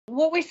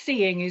what we're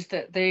seeing is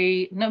that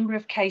the number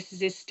of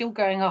cases is still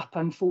going up,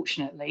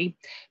 unfortunately,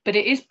 but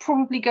it is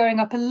probably going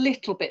up a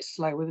little bit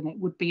slower than it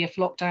would be if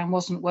lockdown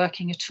wasn't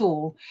working at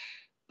all.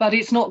 But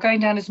it's not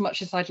going down as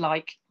much as I'd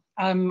like.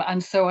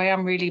 And so I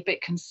am really a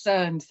bit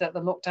concerned that the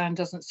lockdown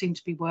doesn't seem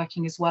to be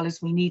working as well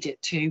as we need it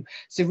to.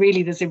 So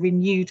really, there's a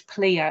renewed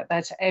plea out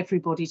there to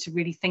everybody to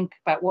really think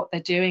about what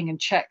they're doing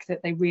and check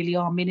that they really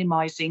are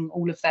minimising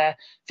all of their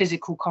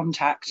physical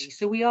contact.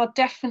 So we are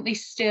definitely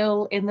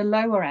still in the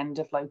lower end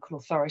of local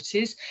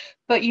authorities.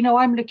 But, you know,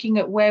 I'm looking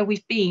at where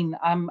we've been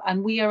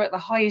and we are at the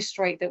highest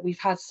rate that we've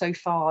had so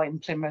far in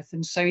Plymouth.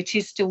 And so it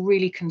is still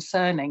really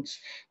concerning.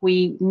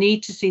 We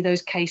need to see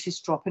those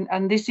cases drop.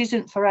 And this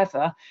isn't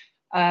forever.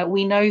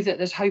 We know that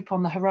there's hope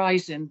on the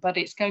horizon, but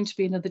it's going to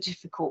be another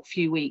difficult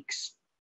few weeks.